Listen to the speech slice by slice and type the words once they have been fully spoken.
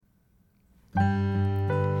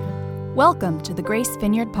Welcome to the Grace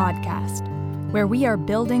Vineyard Podcast, where we are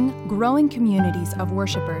building growing communities of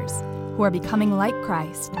worshipers who are becoming like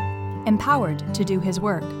Christ, empowered to do His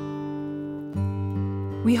work.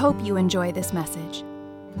 We hope you enjoy this message.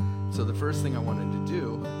 So the first thing I wanted to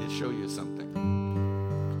do is show you something.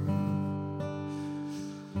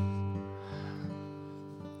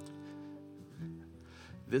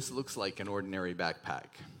 This looks like an ordinary backpack.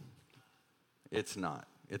 It's not.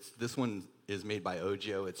 This one is made by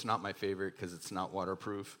Ogio. It's not my favorite because it's not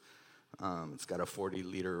waterproof. It's got a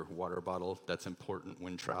 40-liter water bottle. That's important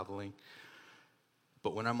when traveling.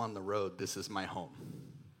 But when I'm on the road, this is my home.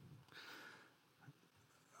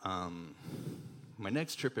 My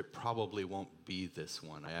next trip, it probably won't be this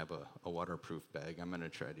one. I have a waterproof bag I'm going to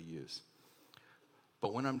try to use.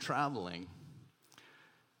 But when I'm traveling,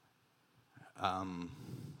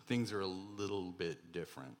 things are a little bit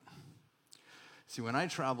different. See, when I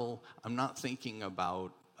travel, I'm not thinking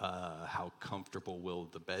about how comfortable will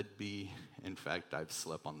the bed be. In fact, I've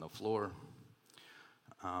slept on the floor.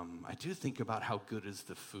 I do think about how good is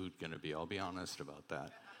the food going to be. I'll be honest about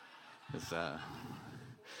that. 'Cause,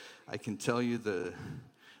 I can tell you the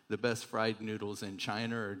best fried noodles in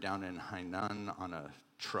China are down in Hainan on a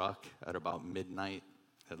truck at about midnight,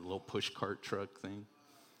 a little push cart truck thing.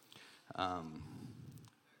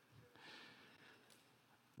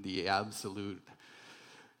 The absolute,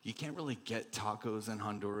 you can't really get tacos in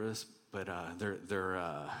Honduras, but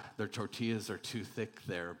their tortillas are too thick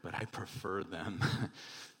there, but I prefer them.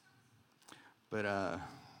 But I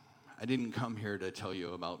didn't come here to tell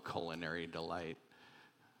you about culinary delight,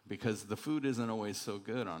 because the food isn't always so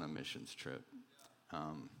good on a missions trip.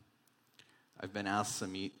 I've been asked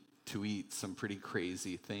to eat some pretty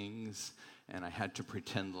crazy things, and I had to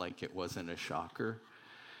pretend like it wasn't a shocker.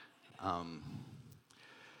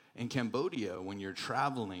 In Cambodia, when you're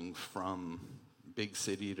traveling from big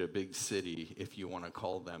city to big city, if you want to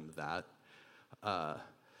call them that,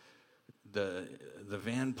 the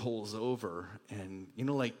van pulls over, and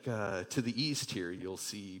to the east here, you'll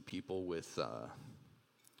see people with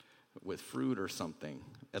fruit or something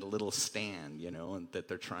at a little stand, and that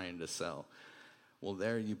they're trying to sell. Well,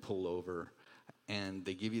 there you pull over, and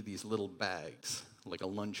they give you these little bags, like a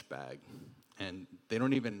lunch bag. And they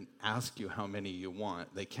don't even ask you how many you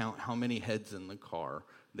want. They count how many heads in the car.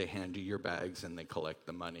 They hand you your bags, and they collect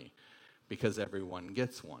the money, because everyone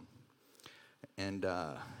gets one. And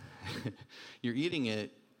you're eating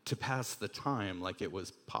it to pass the time like it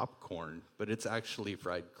was popcorn, but it's actually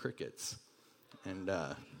fried crickets. And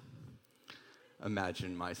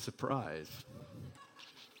imagine my surprise.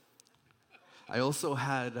 I also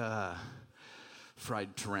had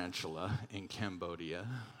fried tarantula in Cambodia.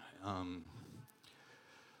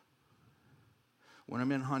 When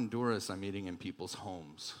I'm in Honduras, I'm eating in people's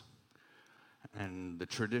homes. And the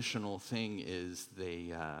traditional thing is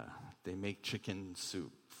they make chicken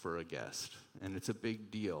soup for a guest. And it's a big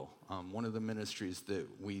deal. One of the ministries that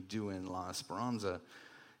we do in La Esperanza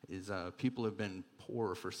is people have been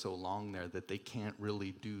poor for so long there that they can't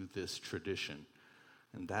really do this tradition.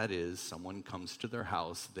 And that is, someone comes to their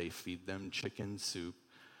house, they feed them chicken soup,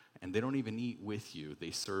 and they don't even eat with you,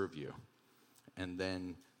 they serve you. And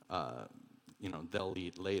then, they'll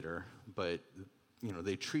eat later, but,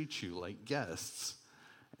 they treat you like guests.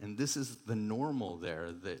 And this is the normal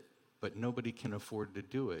there, but nobody can afford to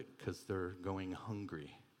do it because they're going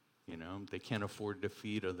hungry, They can't afford to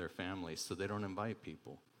feed other families, so they don't invite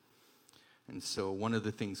people. And so one of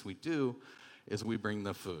the things we do is we bring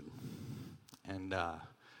the food. And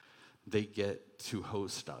they get to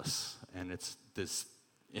host us. And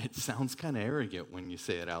it sounds kind of arrogant when you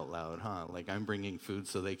say it out loud, huh? Like I'm bringing food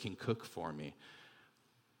so they can cook for me.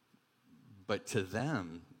 But to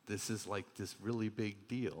them, this is like this really big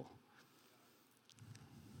deal.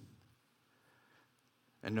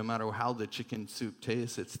 And no matter how the chicken soup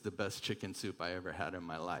tastes, it's the best chicken soup I ever had in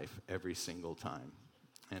my life, every single time.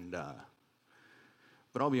 And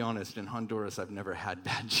but I'll be honest, in Honduras, I've never had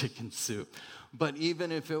bad chicken soup. But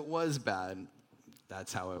even if it was bad,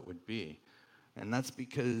 that's how it would be. And that's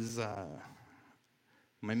because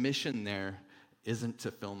my mission there isn't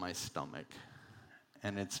to fill my stomach.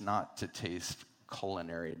 And it's not to taste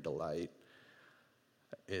culinary delight.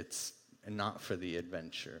 It's not for the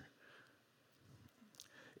adventure.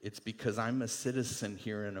 It's because I'm a citizen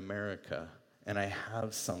here in America, and I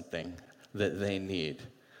have something that they need.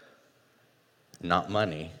 Not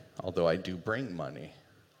money, although I do bring money.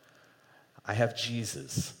 I have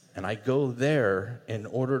Jesus, and I go there in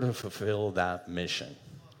order to fulfill that mission.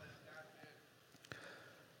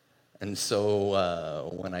 And so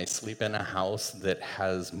when I sleep in a house that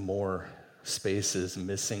has more space is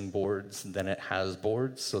missing boards than it has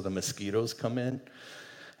boards, so the mosquitoes come in.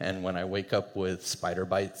 And when I wake up with spider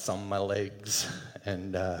bites on my legs,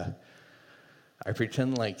 and I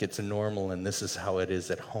pretend like it's normal and this is how it is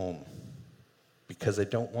at home, because I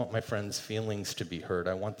don't want my friends' feelings to be hurt.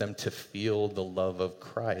 I want them to feel the love of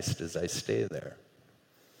Christ as I stay there.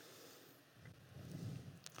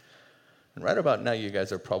 And right about now, you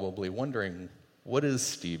guys are probably wondering, what is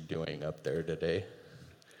Steve doing up there today?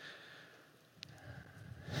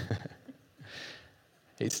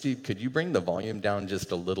 Hey, Steve, could you bring the volume down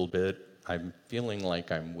just a little bit? I'm feeling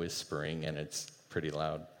like I'm whispering, and it's pretty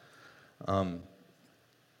loud.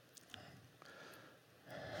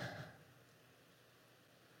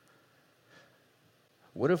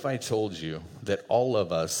 What if I told you that all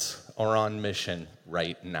of us are on mission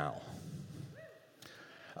right now?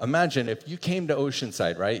 Imagine if you came to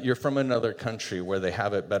Oceanside, right? You're from another country where they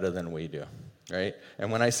have it better than we do, right?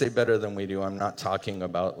 And when I say better than we do, I'm not talking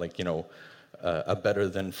about a better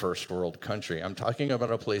than first world country. I'm talking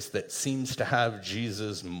about a place that seems to have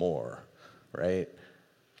Jesus more, right?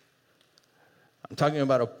 I'm talking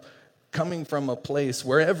about coming from a place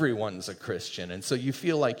where everyone's a Christian, and so you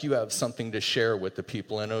feel like you have something to share with the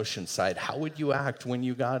people in Oceanside. How would you act when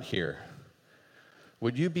you got here?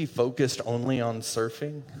 Would you be focused only on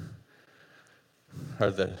surfing or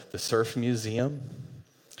the surf museum?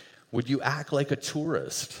 Would you act like a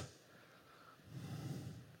tourist?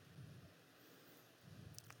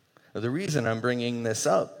 The reason I'm bringing this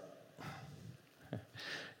up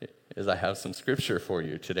is I have some scripture for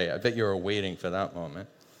you today. I bet you're waiting for that moment.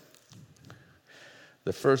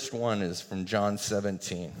 The first one is from John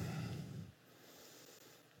 17.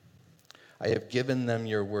 I have given them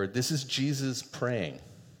your word. This is Jesus praying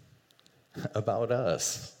about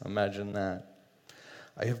us. Imagine that.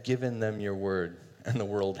 I have given them your word, and the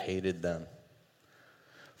world hated them.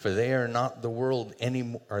 For they are not the world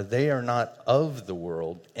anymore, or they are not of the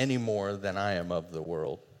world any more than I am of the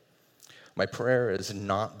world. My prayer is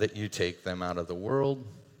not that you take them out of the world,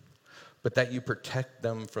 but that you protect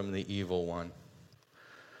them from the evil one.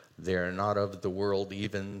 They are not of the world,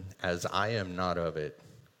 even as I am not of it.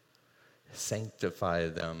 Sanctify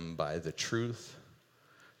them by the truth.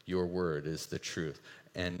 Your word is the truth.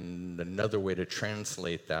 And another way to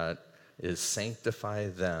translate that is sanctify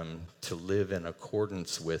them to live in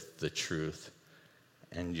accordance with the truth,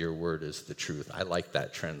 and your word is the truth. I like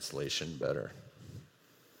that translation better.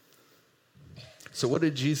 So what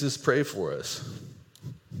did Jesus pray for us?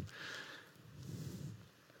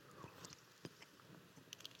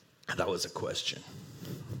 That was a question.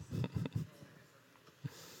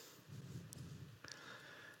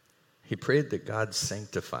 He prayed that God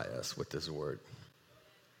sanctify us with his word.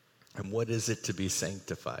 And what is it to be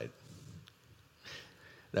sanctified?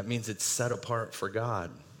 That means it's set apart for God.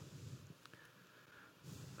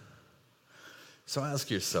 So ask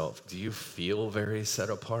yourself, do you feel very set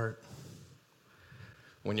apart?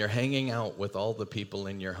 When you're hanging out with all the people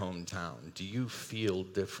in your hometown, do you feel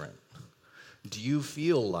different? Do you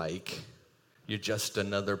feel like you're just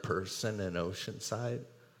another person in Oceanside?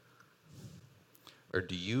 Or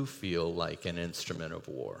do you feel like an instrument of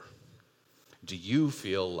war? Do you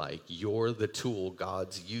feel like you're the tool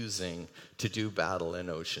God's using to do battle in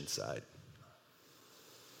Oceanside?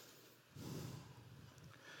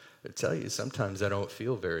 I tell you, sometimes I don't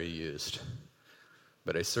feel very used,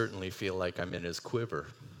 but I certainly feel like I'm in his quiver.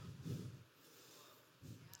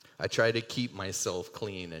 I try to keep myself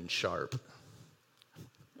clean and sharp,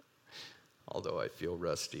 although I feel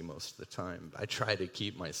rusty most of the time. I try to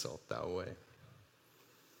keep myself that way.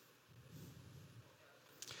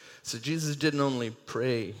 So Jesus didn't only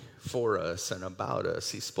pray for us and about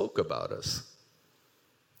us, he spoke about us.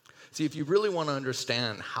 See, if you really want to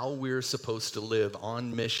understand how we're supposed to live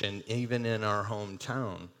on mission, even in our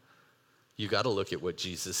hometown, you got to look at what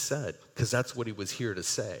Jesus said, because that's what he was here to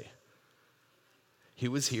say. He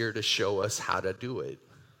was here to show us how to do it.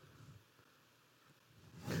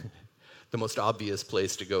 The most obvious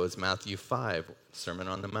place to go is Matthew 5, Sermon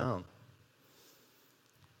on the Mount.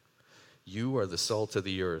 You are the salt of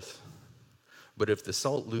the earth. But if the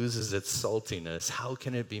salt loses its saltiness, how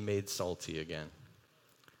can it be made salty again?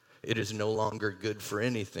 It is no longer good for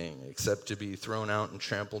anything except to be thrown out and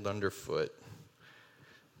trampled underfoot.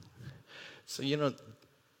 So,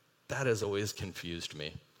 that has always confused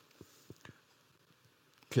me,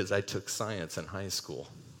 because I took science in high school.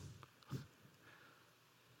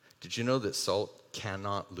 Did you know that salt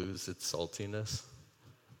cannot lose its saltiness?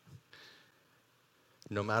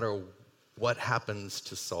 No matter what happens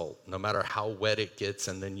to salt, no matter how wet it gets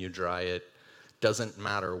and then you dry it, doesn't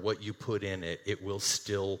matter what you put in it, it will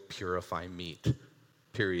still purify meat,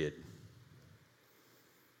 period.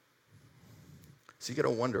 So you got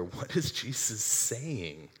to wonder, what is Jesus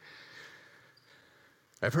saying?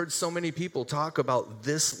 I've heard so many people talk about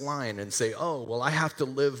this line and say, oh, well, I have to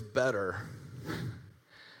live better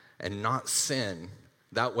and not sin.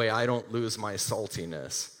 That way I don't lose my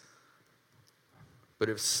saltiness. But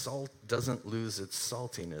if salt doesn't lose its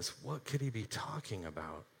saltiness, what could he be talking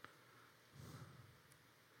about?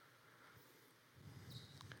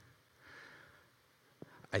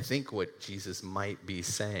 I think what Jesus might be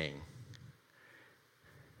saying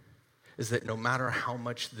is that no matter how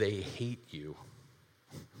much they hate you,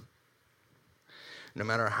 no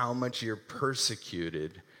matter how much you're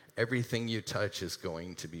persecuted, everything you touch is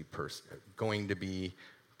going to be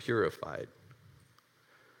purified.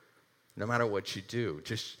 No matter what you do,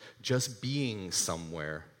 just being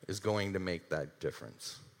somewhere is going to make that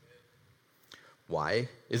difference. Why?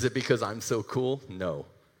 Is it because I'm so cool? No.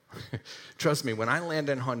 Trust me, when I land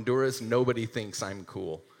in Honduras, nobody thinks I'm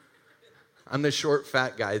cool. I'm the short,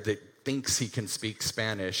 fat guy that thinks he can speak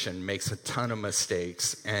Spanish and makes a ton of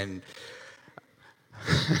mistakes. And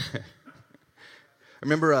I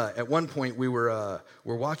remember at one point we're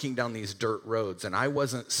walking down these dirt roads, and I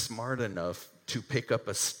wasn't smart enough to pick up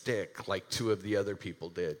a stick like two of the other people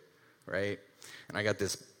did, right? And I got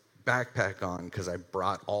this backpack on because I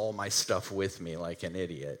brought all my stuff with me like an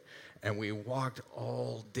idiot. And we walked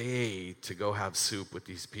all day to go have soup with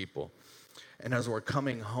these people. And as we're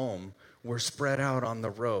coming home, we're spread out on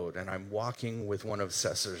the road, and I'm walking with one of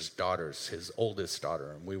Cesar's daughters, his oldest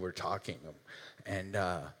daughter, and we were talking. And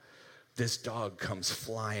this dog comes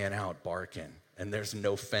flying out barking, and there's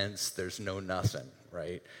no fence, there's no nothing,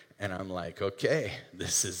 right? And I'm like, okay,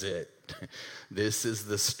 this is it. This is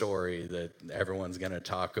the story that everyone's going to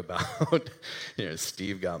talk about.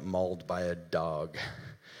 Steve got mauled by a dog.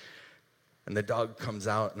 And the dog comes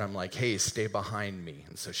out, and I'm like, hey, stay behind me.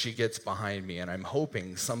 And so she gets behind me, and I'm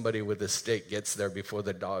hoping somebody with a stick gets there before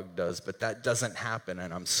the dog does, but that doesn't happen,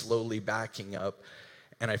 and I'm slowly backing up,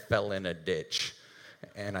 and I fell in a ditch.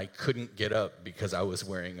 And I couldn't get up because I was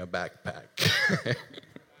wearing a backpack.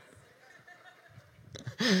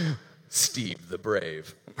 Steve the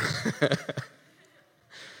Brave.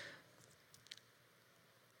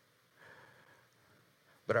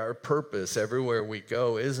 But our purpose everywhere we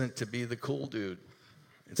go isn't to be the cool dude.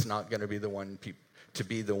 It's not going to be the one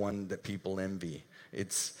that people envy.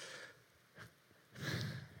 It's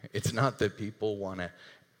not that people want to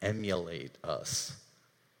emulate us.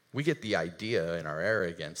 We get the idea in our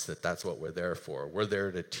arrogance that that's what we're there for. We're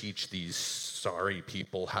there to teach these sorry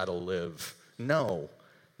people how to live. No,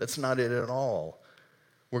 that's not it at all.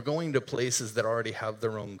 We're going to places that already have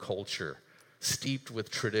their own culture, steeped with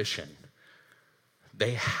tradition.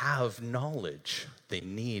 They have knowledge. They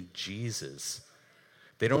need Jesus.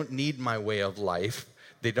 They don't need my way of life.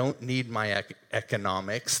 They don't need my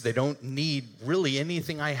economics. They don't need really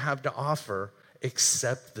anything I have to offer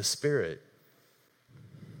except the Spirit.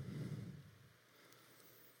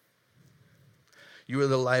 You are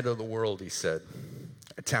the light of the world, he said.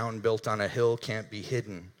 A town built on a hill can't be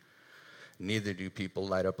hidden. Neither do people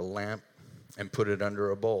light up a lamp and put it under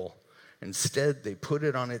a bowl. Instead, they put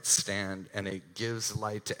it on its stand, and it gives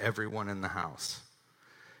light to everyone in the house.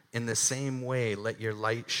 In the same way, let your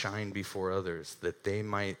light shine before others, that they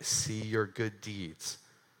might see your good deeds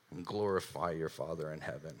and glorify your Father in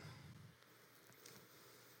heaven.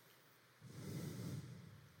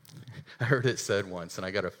 I heard it said once, and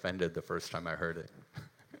I got offended the first time I heard it,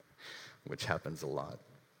 which happens a lot.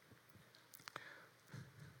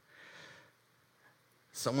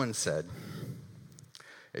 Someone said,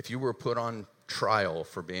 if you were put on trial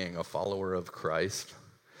for being a follower of Christ,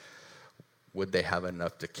 would they have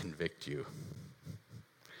enough to convict you?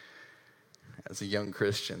 As a young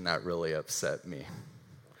Christian, that really upset me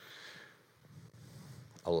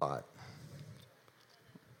a lot.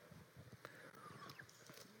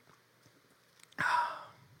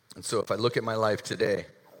 And so if I look at my life today,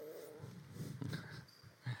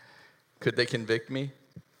 could they convict me?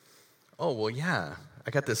 Oh, well, yeah. I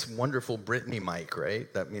got this wonderful Brittany mic,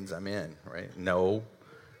 right? That means I'm in, right? No,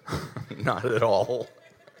 not at all.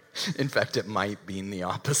 In fact, it might mean the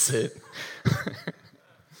opposite.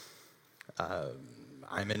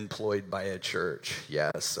 I'm employed by a church.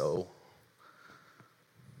 Yeah, so.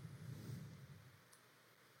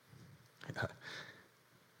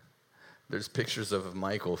 There's pictures of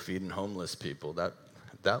Michael feeding homeless people.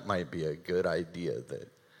 That might be a good idea,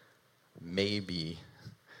 that maybe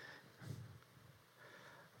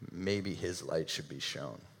his light should be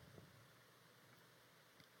shown.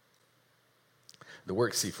 The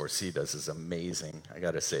work C4C does is amazing. I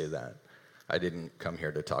got to say that. I didn't come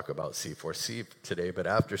here to talk about C4C today, but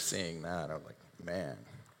after seeing that, I'm like, man,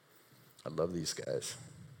 I love these guys.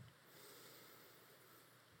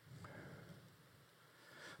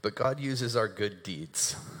 But God uses our good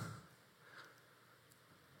deeds.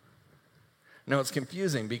 Now, it's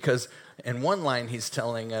confusing because in one line, he's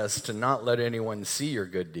telling us to not let anyone see your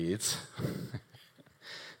good deeds.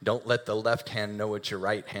 Don't let the left hand know what your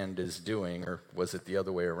right hand is doing, or was it the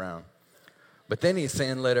other way around? But then he's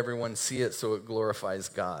saying let everyone see it so it glorifies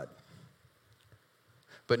God.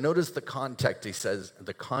 But notice the context,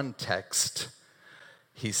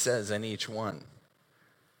 he says in each one.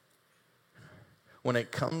 When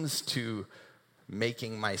it comes to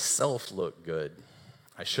making myself look good,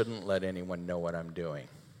 I shouldn't let anyone know what I'm doing.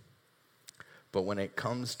 But when it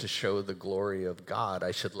comes to show the glory of God,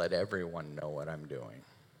 I should let everyone know what I'm doing.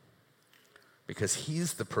 Because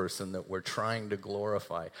he's the person that we're trying to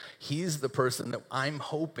glorify. He's the person that I'm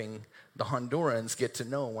hoping the Hondurans get to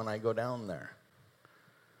know when I go down there.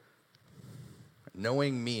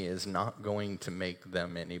 Knowing me is not going to make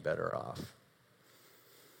them any better off.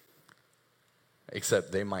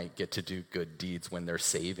 Except they might get to do good deeds when they're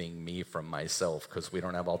saving me from myself, because we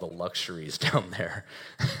don't have all the luxuries down there.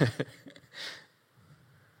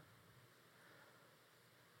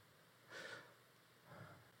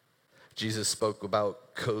 Jesus spoke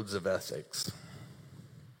about codes of ethics.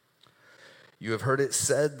 You have heard it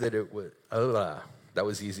said that it would, that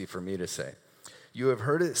was easy for me to say. You have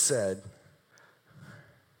heard it said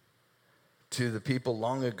to the people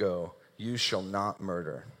long ago, you shall not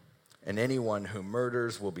murder. And anyone who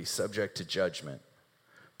murders will be subject to judgment.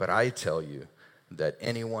 But I tell you that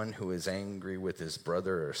anyone who is angry with his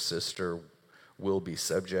brother or sister will be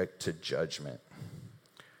subject to judgment.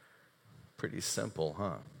 Pretty simple,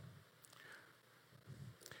 huh?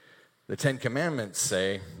 The Ten Commandments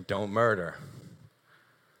say, don't murder.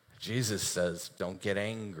 Jesus says, don't get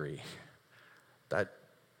angry. That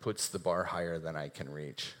puts the bar higher than I can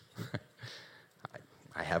reach.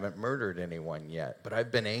 I haven't murdered anyone yet, but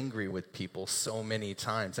I've been angry with people so many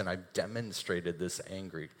times, and I've demonstrated this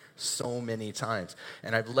anger so many times,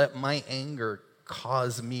 and I've let my anger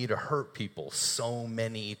cause me to hurt people so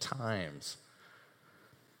many times.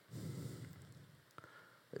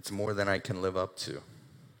 It's more than I can live up to.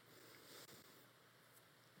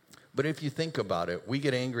 But if you think about it, we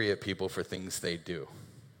get angry at people for things they do.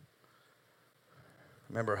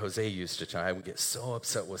 Remember, Jose used to tell, I would get so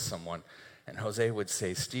upset with someone, and Jose would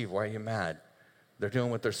say, Steve, why are you mad? They're doing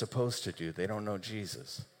what they're supposed to do. They don't know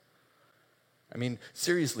Jesus. I mean,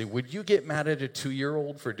 seriously, would you get mad at a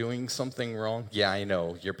 2-year-old for doing something wrong? Yeah, I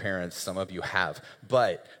know, your parents, some of you have.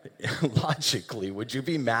 But logically, would you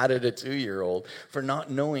be mad at a 2-year-old for not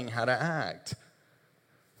knowing how to act?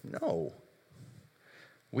 No.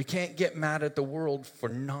 We can't get mad at the world for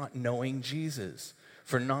not knowing Jesus,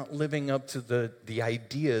 for not living up to the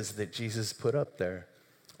ideas that Jesus put up there.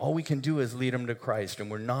 All we can do is lead them to Christ, and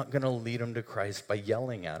we're not going to lead them to Christ by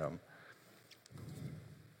yelling at them.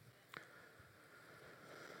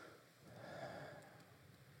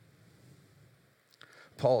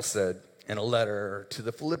 Paul said in a letter to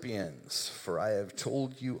the Philippians, for I have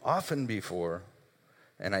told you often before,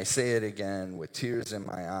 and I say it again with tears in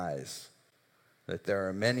my eyes, that there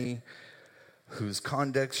are many whose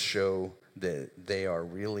conducts show that they are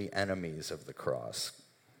really enemies of the cross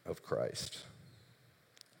of Christ.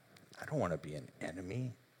 I don't want to be an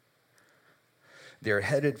enemy. They're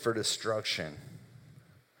headed for destruction.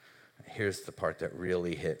 Here's the part that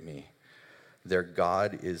really hit me. Their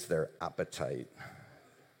God is their appetite.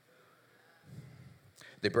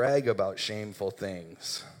 They brag about shameful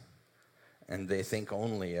things, and they think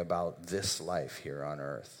only about this life here on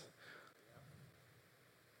earth.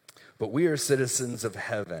 But we are citizens of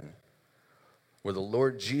heaven, where the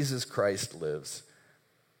Lord Jesus Christ lives,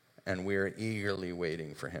 and we are eagerly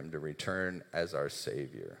waiting for him to return as our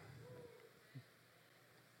Savior.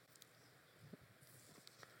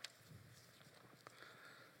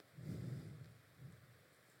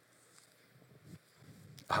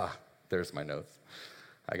 There's my notes.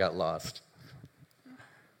 I got lost.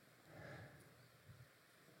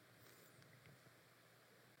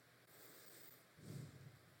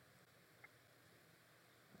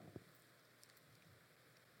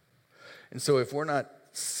 And so if we're not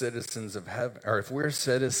citizens of heaven, or if we're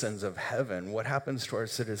citizens of heaven, what happens to our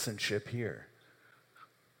citizenship here?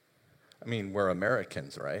 I mean, we're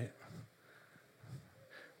Americans, right?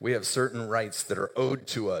 We have certain rights that are owed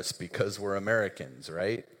to us because we're Americans,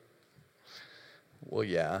 right? Well,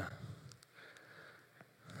 yeah.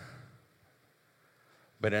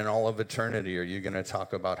 But in all of eternity, are you going to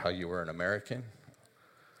talk about how you were an American?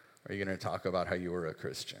 Or are you going to talk about how you were a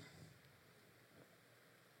Christian?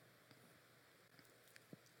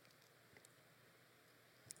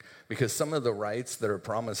 Because some of the rights that are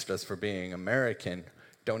promised us for being American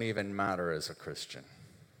don't even matter as a Christian.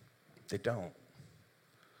 They don't.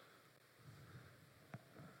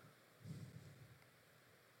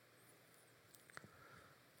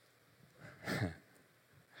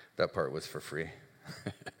 That part was for free.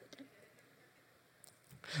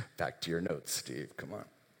 Back to your notes, Steve. Come on.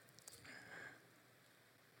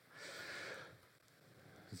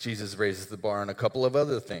 Jesus raises the bar on a couple of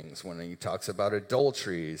other things. When he talks about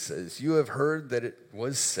adultery, he says, "You have heard that it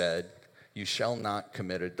was said, 'You shall not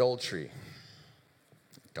commit adultery.'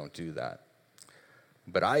 Don't do that.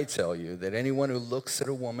 But I tell you that anyone who looks at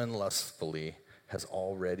a woman lustfully has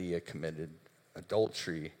already committed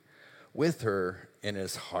adultery with her in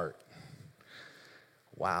his heart."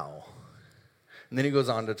 Wow. And then he goes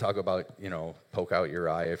on to talk about, poke out your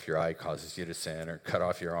eye if your eye causes you to sin, or cut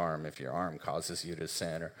off your arm if your arm causes you to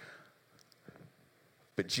sin.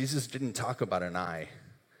 But Jesus didn't talk about an eye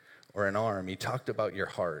or an arm. He talked about your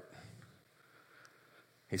heart.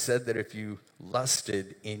 He said that if you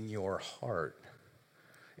lusted in your heart,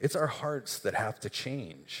 it's our hearts that have to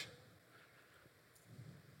change.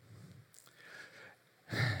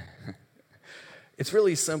 It's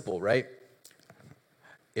really simple, right?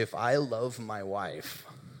 If I love my wife,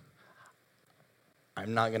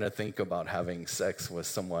 I'm not going to think about having sex with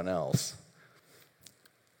someone else.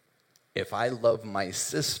 If I love my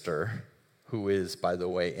sister, who is, by the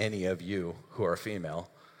way, any of you who are female,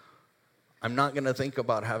 I'm not going to think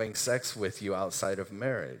about having sex with you outside of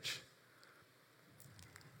marriage.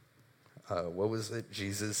 What was it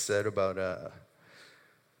Jesus said about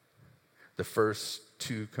the first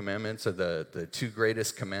two commandments, or the two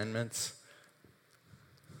greatest commandments?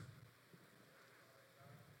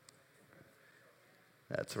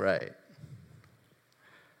 That's right.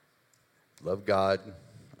 Love God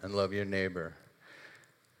and love your neighbor.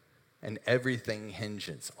 And everything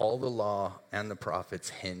hinges. All the law and the prophets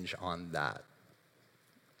hinge on that.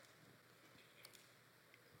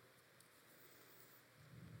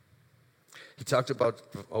 He talked about,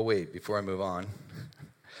 before I move on,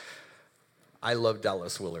 I love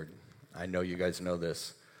Dallas Willard. I know you guys know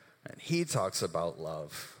this. And he talks about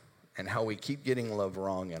love and how we keep getting love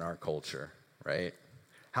wrong in our culture, right?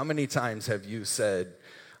 How many times have you said,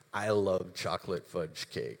 "I love chocolate fudge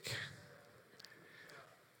cake"?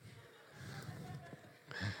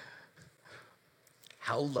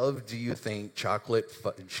 How loved do you think chocolate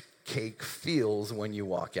fudge cake feels when you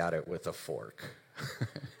walk at it with a fork?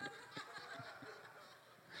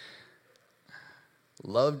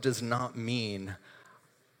 Love does not mean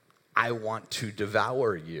I want to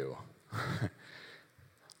devour you.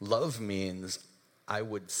 Love means I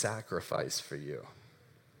would sacrifice for you.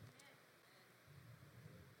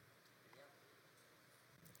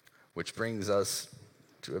 Which brings us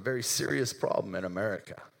to a very serious problem in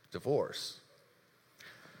America: divorce.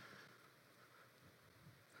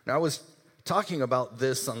 Now, I was talking about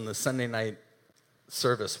this on the Sunday night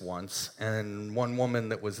service once, and one woman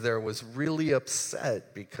that was there was really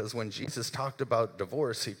upset because when Jesus talked about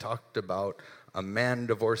divorce, he talked about a man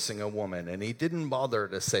divorcing a woman, and he didn't bother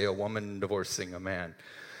to say a woman divorcing a man.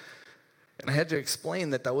 And I had to explain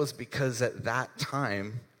that was because at that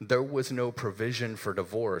time, there was no provision for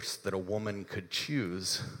divorce that a woman could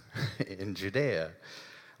choose in Judea.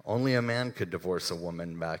 Only a man could divorce a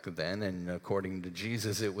woman back then, and according to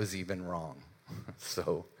Jesus, it was even wrong.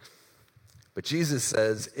 But Jesus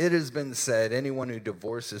says, "It has been said, anyone who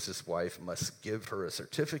divorces his wife must give her a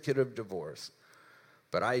certificate of divorce.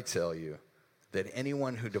 But I tell you that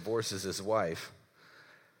anyone who divorces his wife,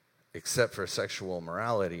 except for sexual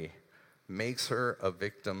immorality, makes her a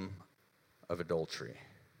victim of adultery."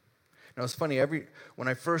 Now, it's funny, when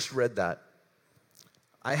I first read that,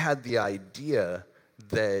 I had the idea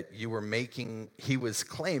that he was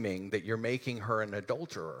claiming that you're making her an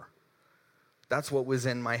adulterer. That's what was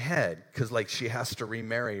in my head, because she has to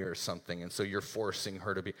remarry or something, and so you're forcing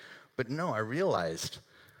her to be. But no, I realized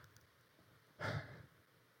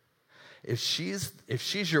if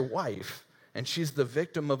she's your wife and she's the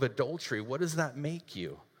victim of adultery, what does that make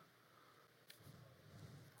you?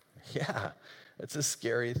 Yeah, it's a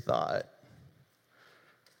scary thought.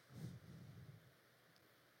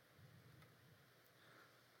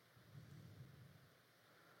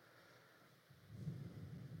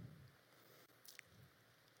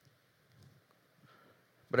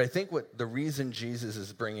 But I think the reason Jesus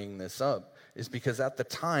is bringing this up is because at the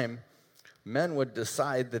time, men would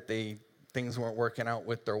decide that things weren't working out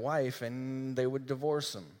with their wife, and they would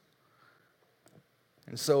divorce them.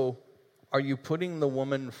 And so, are you putting the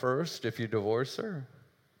woman first if you divorce her?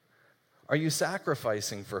 Are you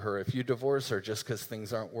sacrificing for her if you divorce her just because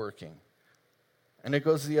things aren't working? And it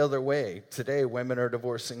goes the other way. Today, women are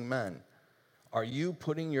divorcing men. Are you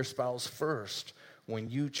putting your spouse first when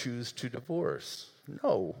you choose to divorce?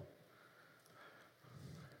 No.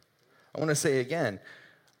 I want to say again,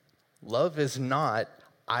 love is not,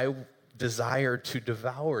 I desire to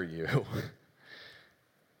devour you.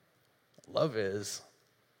 Love is,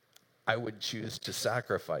 I would choose to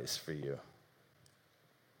sacrifice for you.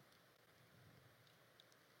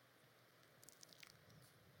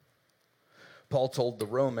 Paul told the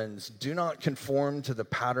Romans, do not conform to the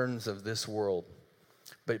patterns of this world,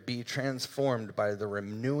 but be transformed by the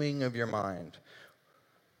renewing of your mind.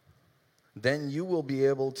 Then you will be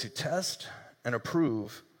able to test and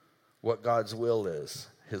approve what God's will is,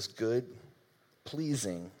 his good,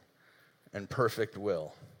 pleasing, and perfect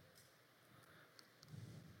will.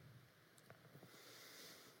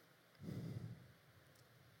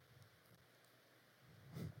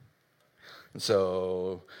 And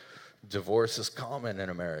so, divorce is common in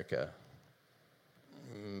America,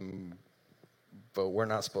 but we're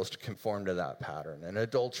not supposed to conform to that pattern. And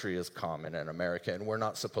adultery is common in America, and we're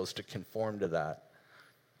not supposed to conform to that.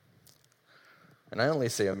 And I only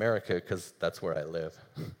say America because that's where I live.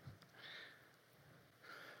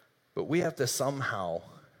 But we have to somehow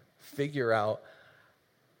figure out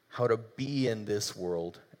how to be in this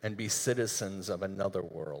world and be citizens of another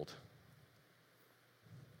world.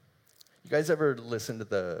 You guys ever listen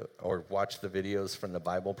to or watch the videos from the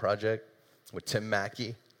Bible Project with Tim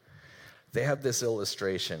Mackey? They have this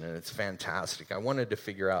illustration, and it's fantastic. I wanted to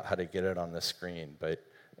figure out how to get it on the screen, but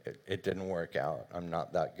it didn't work out. I'm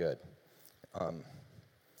not that good.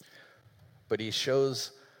 But he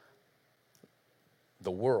shows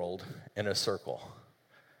the world in a circle.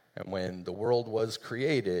 And when the world was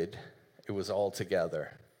created, it was all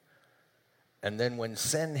together. And then when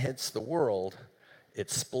sin hits the world, it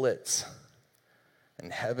splits.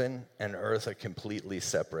 And heaven and earth are completely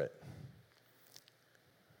separate.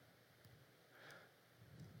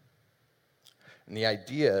 And the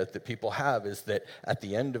idea that people have is that at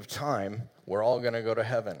the end of time, we're all going to go to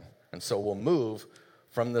heaven. And so we'll move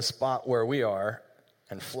from the spot where we are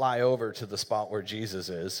and fly over to the spot where Jesus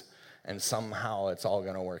is, and somehow it's all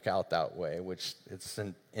going to work out that way, which it's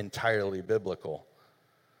entirely biblical.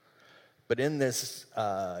 But in this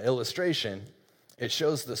illustration, it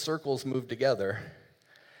shows the circles move together,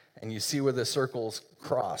 and you see where the circles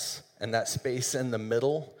cross, and that space in the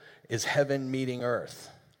middle is heaven meeting earth.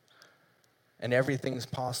 And everything's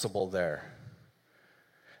possible there.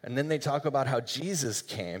 And then they talk about how Jesus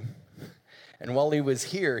came, and while he was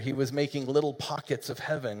here, he was making little pockets of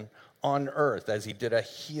heaven on earth as he did a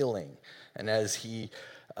healing, and as he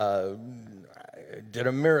did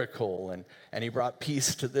a miracle, and he brought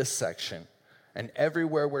peace to this section. And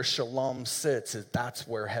everywhere where shalom sits, that's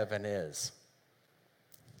where heaven is.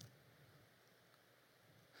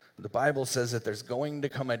 The Bible says that there's going to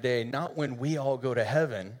come a day, not when we all go to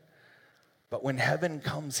heaven, but when heaven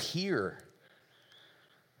comes here.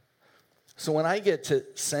 So when I get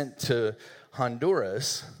sent to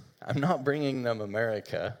Honduras, I'm not bringing them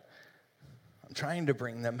America. I'm trying to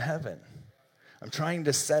bring them heaven. I'm trying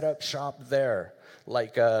to set up shop there,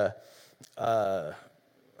 like what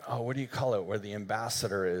do you call it, where the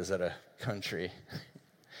ambassador is at a country?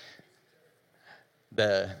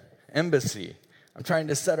 The embassy. I'm trying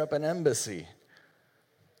to set up an embassy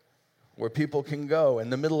where people can go in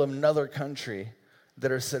the middle of another country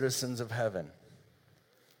that are citizens of heaven.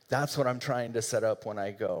 That's what I'm trying to set up when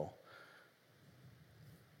I go.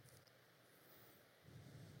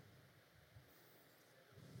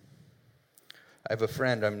 I have a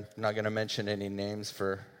friend, I'm not going to mention any names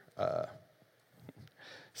for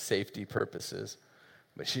safety purposes,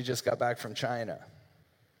 but she just got back from China.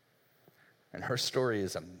 And her story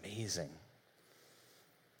is amazing.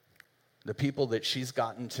 The people that she's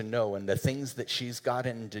gotten to know and the things that she's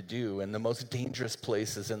gotten to do in the most dangerous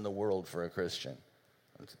places in the world for a Christian.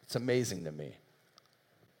 It's amazing to me.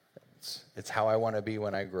 It's how I want to be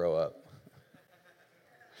when I grow up.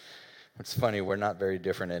 It's funny, we're not very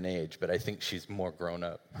different in age, but I think she's more grown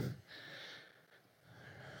up.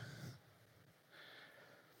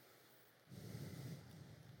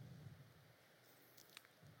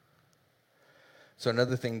 So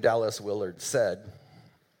another thing Dallas Willard said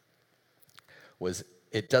was,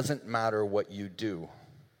 it doesn't matter what you do.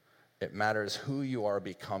 It matters who you are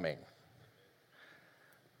becoming.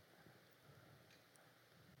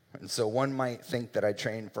 And so one might think that I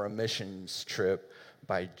train for a missions trip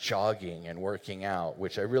by jogging and working out,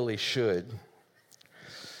 which I really should,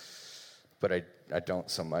 but I don't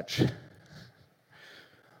so much.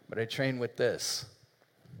 But I train with this,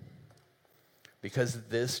 because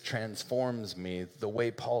this transforms me the way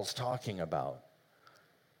Paul's talking about.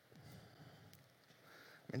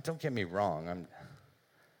 And don't get me wrong,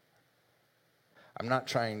 I'm not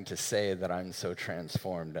trying to say that I'm so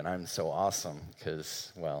transformed and I'm so awesome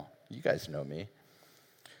because, well, you guys know me.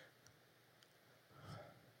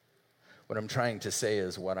 What I'm trying to say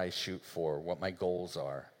is what I shoot for, what my goals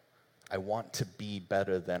are. I want to be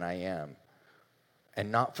better than I am.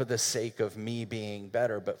 And not for the sake of me being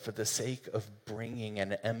better, but for the sake of bringing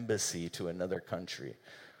an embassy to another country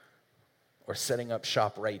or setting up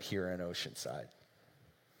shop right here in Oceanside.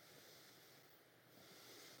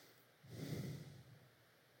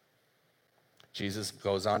 Jesus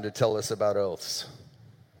goes on to tell us about oaths,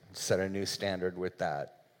 set a new standard with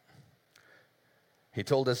that. He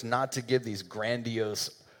told us not to give these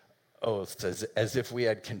grandiose oaths as if we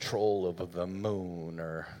had control over the moon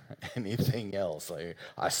or anything else. Like,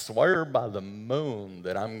 I swear by the moon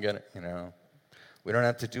that I'm going to, we don't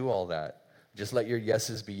have to do all that. Just let your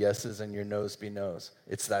yeses be yeses and your noes be noes.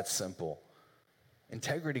 It's that simple.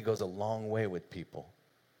 Integrity goes a long way with people.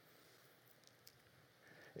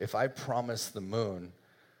 If I promise the moon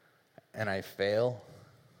and I fail,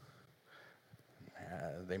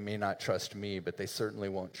 they may not trust me, but they certainly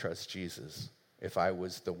won't trust Jesus if I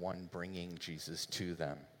was the one bringing Jesus to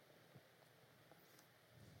them.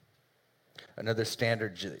 Another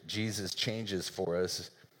standard Jesus changes for us.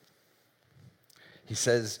 He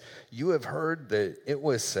says, you have heard that it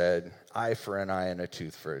was said, eye for an eye and a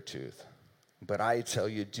tooth for a tooth. But I tell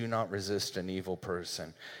you, do not resist an evil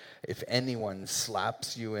person. If anyone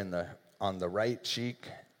slaps you on the right cheek,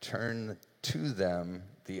 turn to them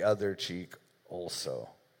the other cheek also.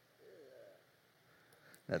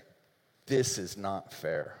 Now, this is not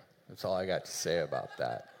fair. That's all I got to say about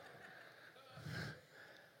that.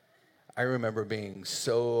 I remember being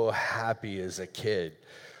so happy as a kid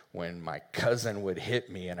when my cousin would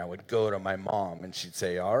hit me and I would go to my mom and she'd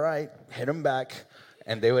say, all right, hit him back.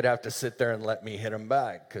 And they would have to sit there and let me hit him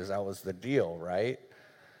back because that was the deal, right?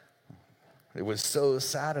 It was so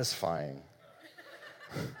satisfying.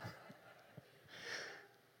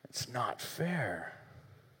 It's not fair.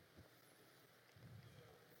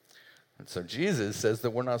 And so Jesus says that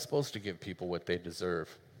we're not supposed to give people what they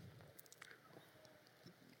deserve.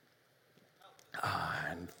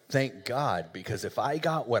 And thank God, because if I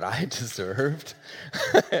got what I deserved,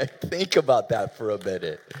 think about that for a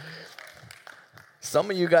minute.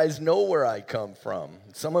 Some of you guys know where I come from.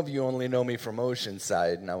 Some of you only know me from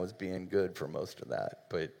Oceanside, and I was being good for most of that.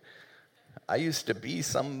 But I used to be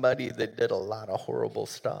somebody that did a lot of horrible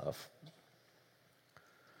stuff.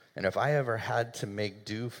 And if I ever had to make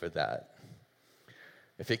do for that,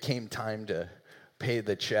 if it came time to pay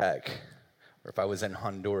the check, or if I was in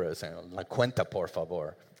Honduras, and la cuenta, por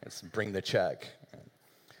favor, let's bring the check.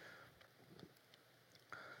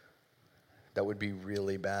 That would be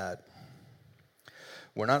really bad.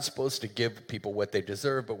 We're not supposed to give people what they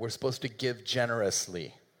deserve, but we're supposed to give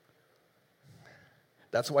generously.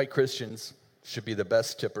 That's why Christians should be the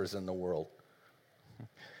best tippers in the world.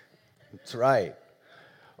 That's right.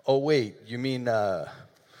 Oh, wait, you mean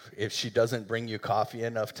if she doesn't bring you coffee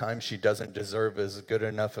enough times, she doesn't deserve as good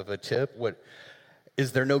enough of a tip? What?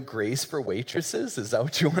 Is there no grace for waitresses? Is that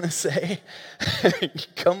what you want to say?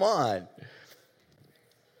 Come on.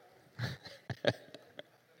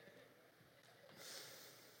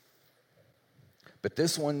 But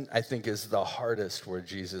this one, I think, is the hardest where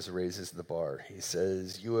Jesus raises the bar. He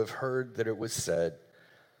says, you have heard that it was said,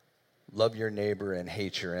 love your neighbor and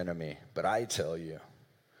hate your enemy. But I tell you,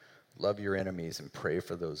 love your enemies and pray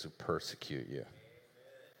for those who persecute you.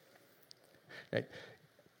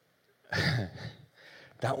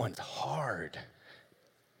 That one's hard.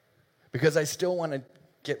 Because I still want to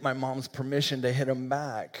get my mom's permission to hit him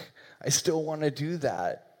back. I still want to do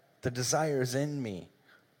that. The desire's in me.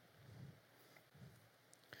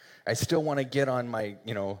 I still want to get on my,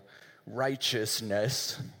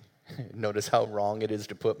 righteousness. Notice how wrong it is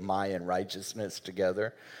to put my and righteousness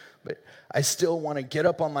together. But I still want to get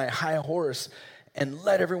up on my high horse and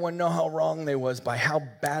let everyone know how wrong they was by how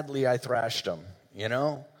badly I thrashed them,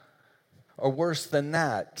 Or worse than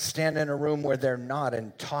that, stand in a room where they're not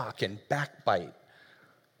and talk and backbite.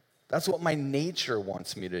 That's what my nature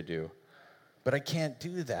wants me to do. But I can't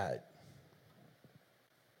do that.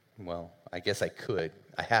 Well, I guess I could.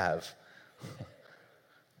 I have.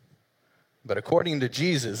 But according to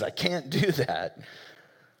Jesus, I can't do that.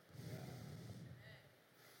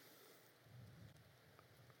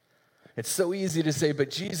 It's so easy to say,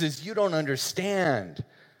 but Jesus, you don't understand.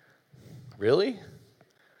 Really?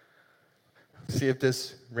 See if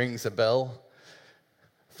this rings a bell.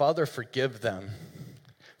 Father, forgive them,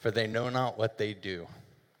 for they know not what they do.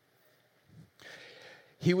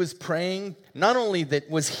 he was praying, not only that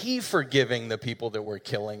was he forgiving the people that were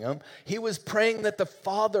killing him, he was praying that the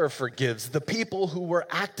Father forgives the people who were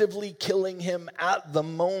actively killing him at the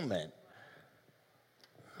moment.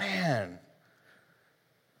 Man,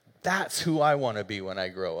 that's who I want to be when I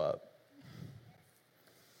grow up.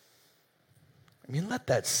 I mean, let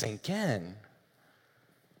that sink in.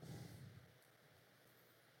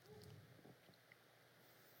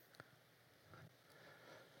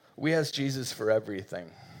 We ask Jesus for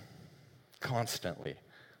everything, constantly,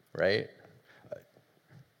 right?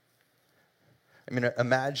 I mean,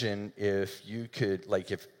 imagine if you could,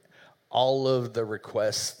 like, if all of the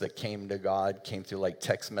requests that came to God came through, like,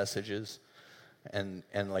 text messages, and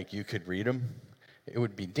like, you could read them. It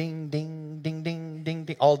would be ding, ding, ding, ding, ding,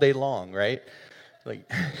 ding, all day long, right? Like,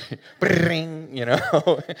 bring, you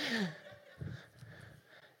know? It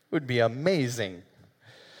would be amazing.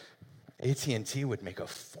 AT&T would make a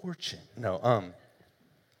fortune. No,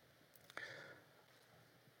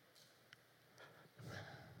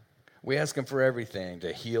 we ask him for everything,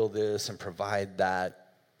 to heal this and provide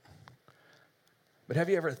that. But have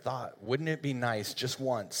you ever thought, wouldn't it be nice just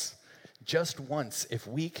once, if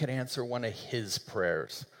we could answer one of his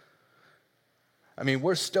prayers? I mean,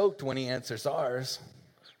 we're stoked when he answers ours,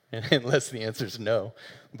 unless the answer's no,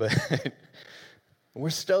 but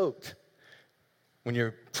we're stoked when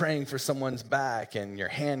you're praying for someone's back and your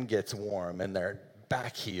hand gets warm and their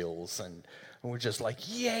back heals, and we're just like,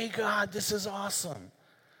 yay, God, this is awesome.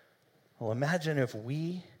 Well, imagine if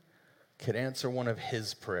we could answer one of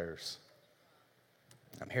his prayers.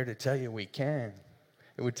 I'm here to tell you we can.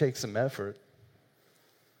 It would take some effort.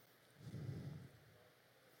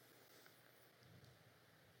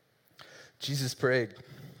 Jesus prayed,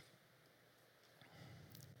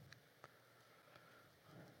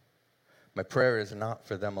 "My prayer is not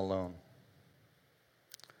for them alone.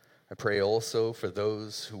 I pray also for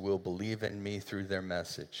those who will believe in me through their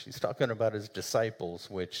message." He's talking about his disciples,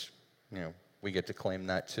 which, we get to claim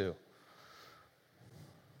that too.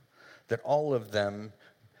 That all of them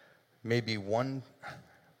may be one.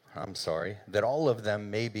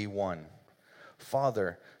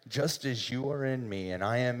 Father, just as you are in me and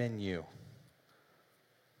I am in you,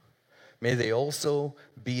 may they also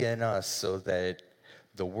be in us, so that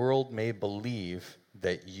the world may believe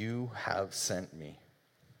that you have sent me.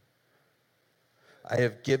 I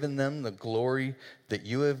have given them the glory that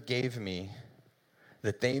you have gave me,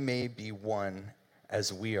 that they may be one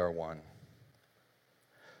as we are one.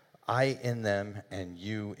 I in them and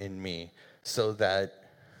you in me, so that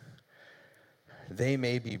they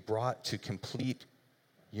may be brought to complete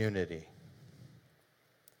unity.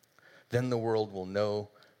 Then the world will know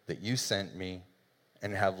that you sent me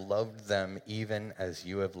and have loved them even as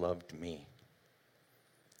you have loved me.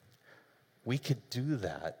 We could do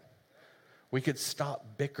that. We could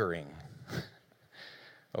stop bickering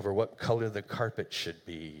over what color the carpet should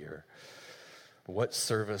be, or what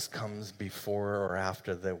service comes before or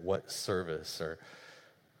after what service, or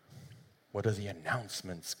what are the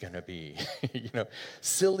announcements going to be?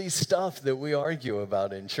 Silly stuff that we argue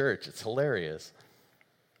about in church. It's hilarious.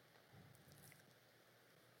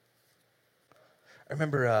 I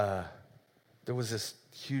remember there was this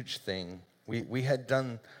huge thing. We had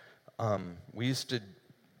done, we used to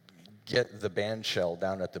get the band shell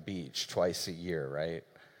down at the beach twice a year, right?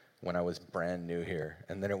 When I was brand new here.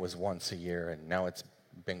 And then it was once a year, and now it's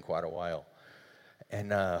been quite a while.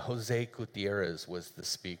 And Jose Gutierrez was the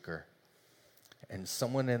speaker. And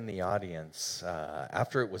someone in the audience,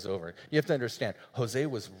 after it was over, you have to understand, Jose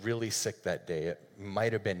was really sick that day. It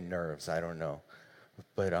might have been nerves, I don't know.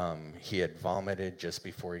 But he had vomited just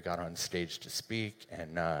before he got on stage to speak,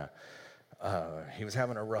 and he was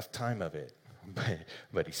having a rough time of it.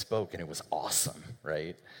 But he spoke, and it was awesome,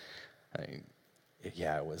 right? It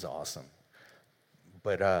was awesome.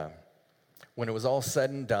 But when it was all said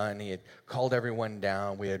and done, he had called everyone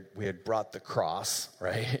down. We had brought the cross,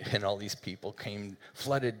 right? And all these people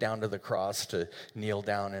flooded down to the cross to kneel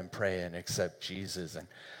down and pray and accept Jesus. And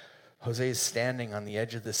Jose is standing on the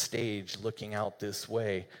edge of the stage looking out this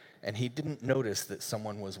way, and he didn't notice that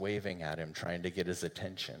someone was waving at him, trying to get his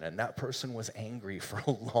attention. And that person was angry for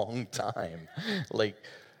a long time.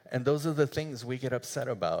 And those are the things we get upset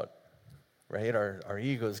about, right? Our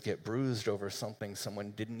egos get bruised over something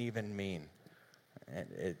someone didn't even mean.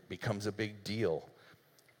 And it becomes a big deal.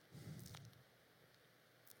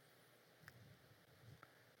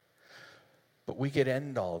 But we could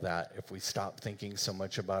end all that if we stop thinking so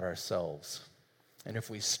much about ourselves, and if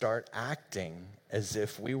we start acting as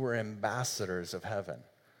if we were ambassadors of heaven.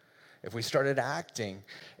 If we started acting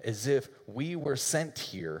as if we were sent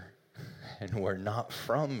here and we're not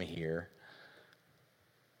from here,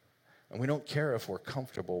 And we don't care if we're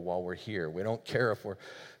comfortable while we're here. We don't care if we're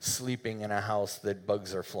sleeping in a house that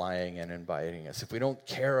bugs are flying and inviting us. If we don't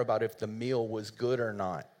care about if the meal was good or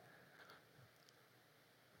not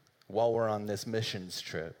while we're on this missions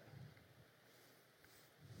trip.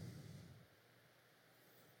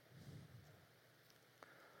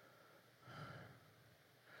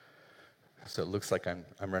 So it looks like I'm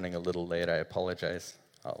running a little late. I apologize.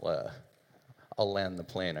 I'll land the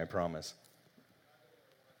plane, I promise.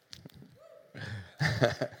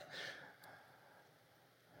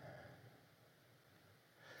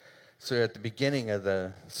 So at the beginning of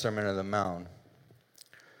the Sermon on the Mount,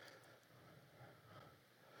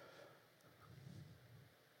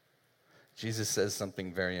 Jesus says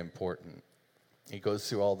something very important. He goes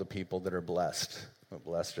through all the people that are blessed. Well,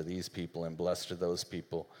 blessed are these people and blessed are those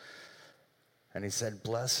people. And he said,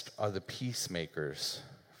 blessed are the peacemakers,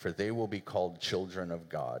 for they will be called children of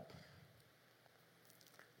God.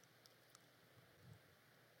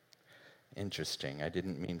 Interesting. I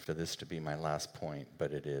didn't mean for this to be my last point,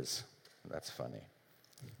 but it is. That's funny.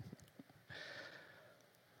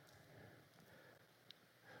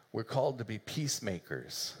 We're called to be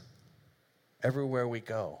peacemakers everywhere we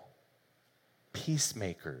go.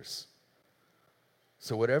 Peacemakers.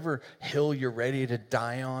 So whatever hill you're ready to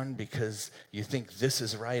die on because you think this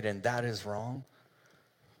is right and that is wrong,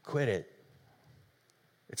 quit it.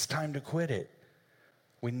 It's time to quit it.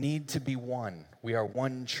 We need to be one. We are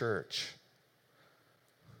one church.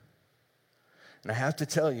 And I have to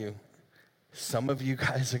tell you, some of you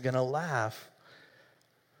guys are going to laugh,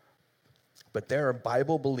 but there are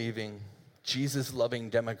Bible-believing, Jesus-loving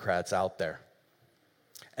Democrats out there.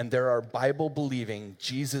 And there are Bible-believing,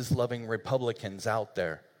 Jesus-loving Republicans out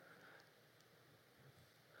there.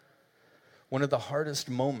 One of the hardest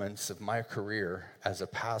moments of my career as a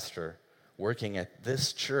pastor working at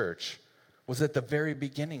this church was at the very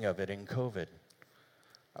beginning of it in COVID.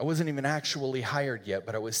 I wasn't even actually hired yet,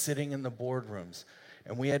 but I was sitting in the boardrooms,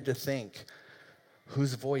 and we had to think,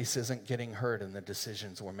 whose voice isn't getting heard in the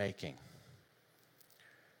decisions we're making?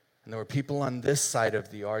 And there were people on this side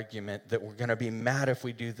of the argument that were going to be mad if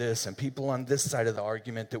we do this, and people on this side of the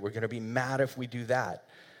argument that were going to be mad if we do that.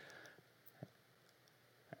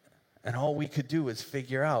 And all we could do was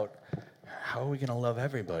figure out, how are we going to love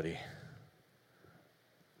everybody?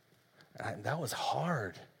 And that was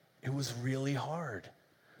hard. It was really hard.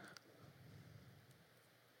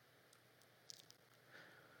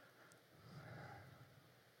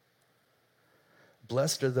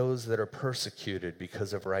 Blessed are those that are persecuted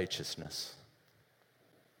because of righteousness,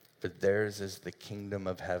 for theirs is the kingdom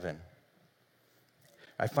of heaven.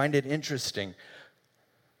 I find it interesting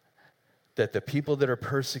that the people that are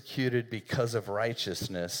persecuted because of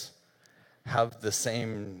righteousness have the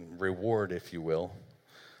same reward, if you will,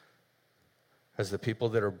 as the people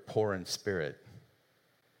that are poor in spirit.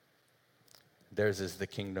 Theirs is the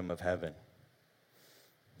kingdom of heaven.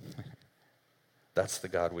 That's the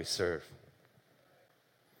God we serve.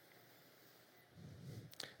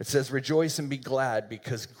 It says, rejoice and be glad,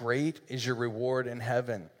 because great is your reward in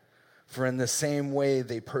heaven. For in the same way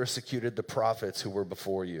they persecuted the prophets who were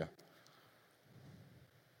before you.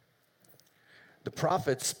 The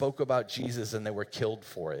prophets spoke about Jesus and they were killed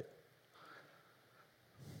for it.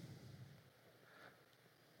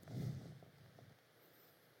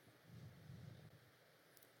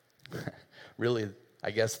 Really, I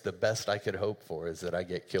guess the best I could hope for is that I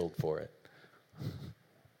get killed for it.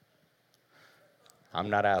 I'm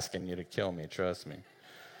not asking you to kill me, trust me.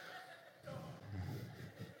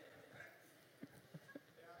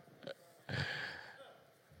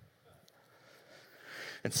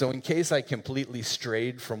 And so in case I completely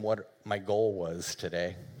strayed from what my goal was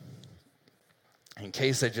today, in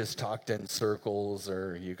case I just talked in circles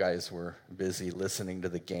or you guys were busy listening to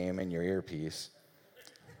the game in your earpiece,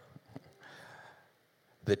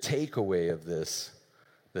 the takeaway of this,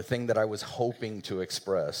 the thing that I was hoping to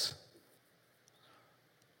express,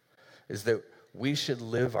 is that we should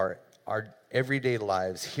live our everyday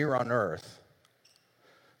lives here on earth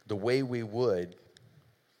the way we would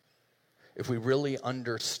if we really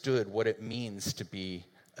understood what it means to be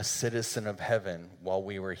a citizen of heaven while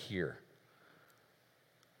we were here.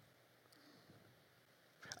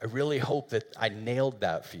 I really hope that I nailed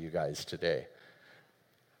that for you guys today.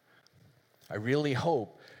 I really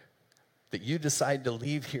hope that you decide to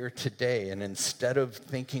leave here today, and instead of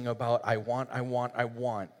thinking about, I want,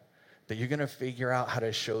 that you're going to figure out how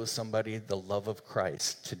to show somebody the love of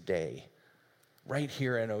Christ today, right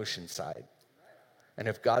here in Oceanside. And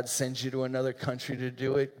if God sends you to another country to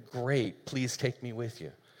do it, great. Please take me with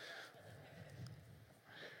you.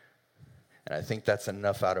 And I think that's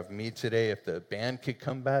enough out of me today. If the band could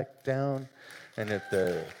come back down, and if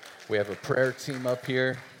we have a prayer team up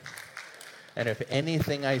here. And if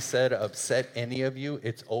anything I said upset any of you,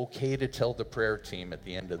 it's okay to tell the prayer team at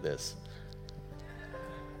the end of this.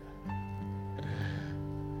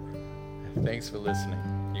 Thanks for listening.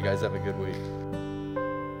 You guys have a good week.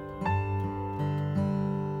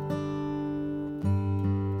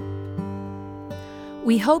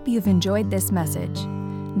 We hope you've enjoyed this message.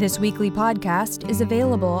 This weekly podcast is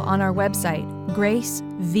available on our website,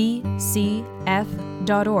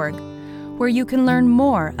 gracevcf.org, where you can learn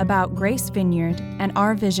more about Grace Vineyard and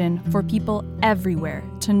our vision for people everywhere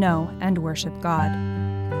to know and worship God.